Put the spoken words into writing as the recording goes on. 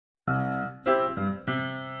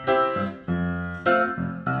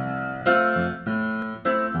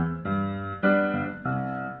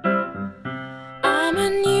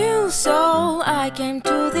came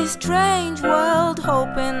to this strange world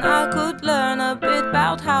hoping I could learn a bit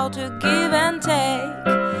about how to give and take.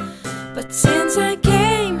 But since I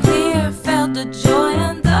came here, felt the joy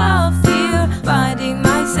and the fear, finding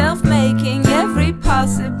myself making every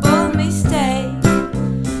possible mistake.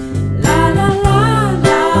 La la la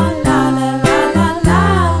la la la la la la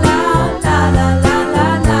la la la la la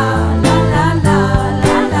la la la la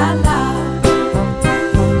la.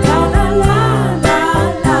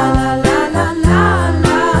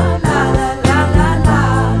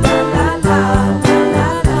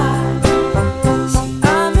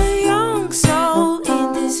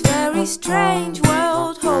 Strange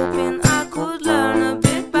world, hoping I could learn a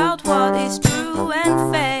bit about what is true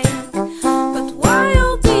and fake. But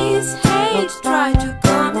while these hates try to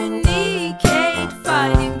communicate,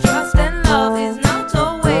 finding trust and love is not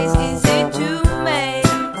always easy to make.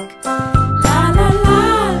 La la la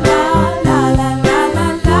la la la la la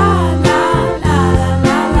la la la la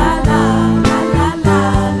la la la la.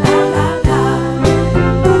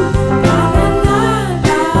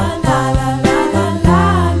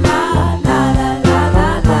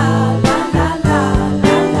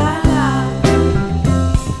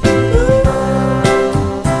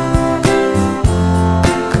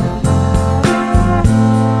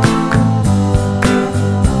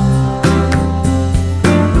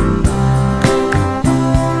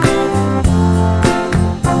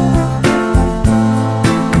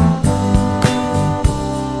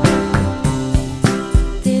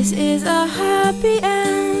 This is a happy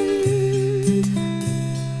end,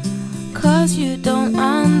 'cause you don't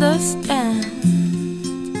understand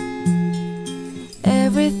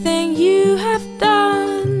everything you have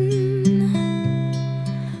done.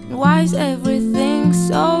 Why is everything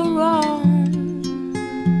so wrong?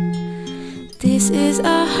 This is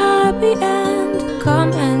a happy end.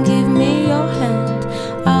 Come and give me your hand,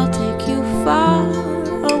 I'll take you far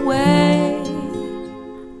away.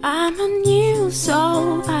 I'm a new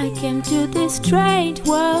soul, I came to this strange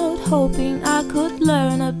world hoping I could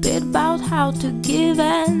learn a bit about how to give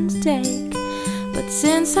and take. But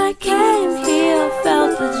since I came here,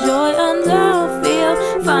 felt the joy and the fear,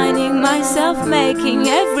 finding myself making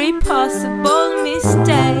every possible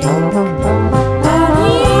mistake.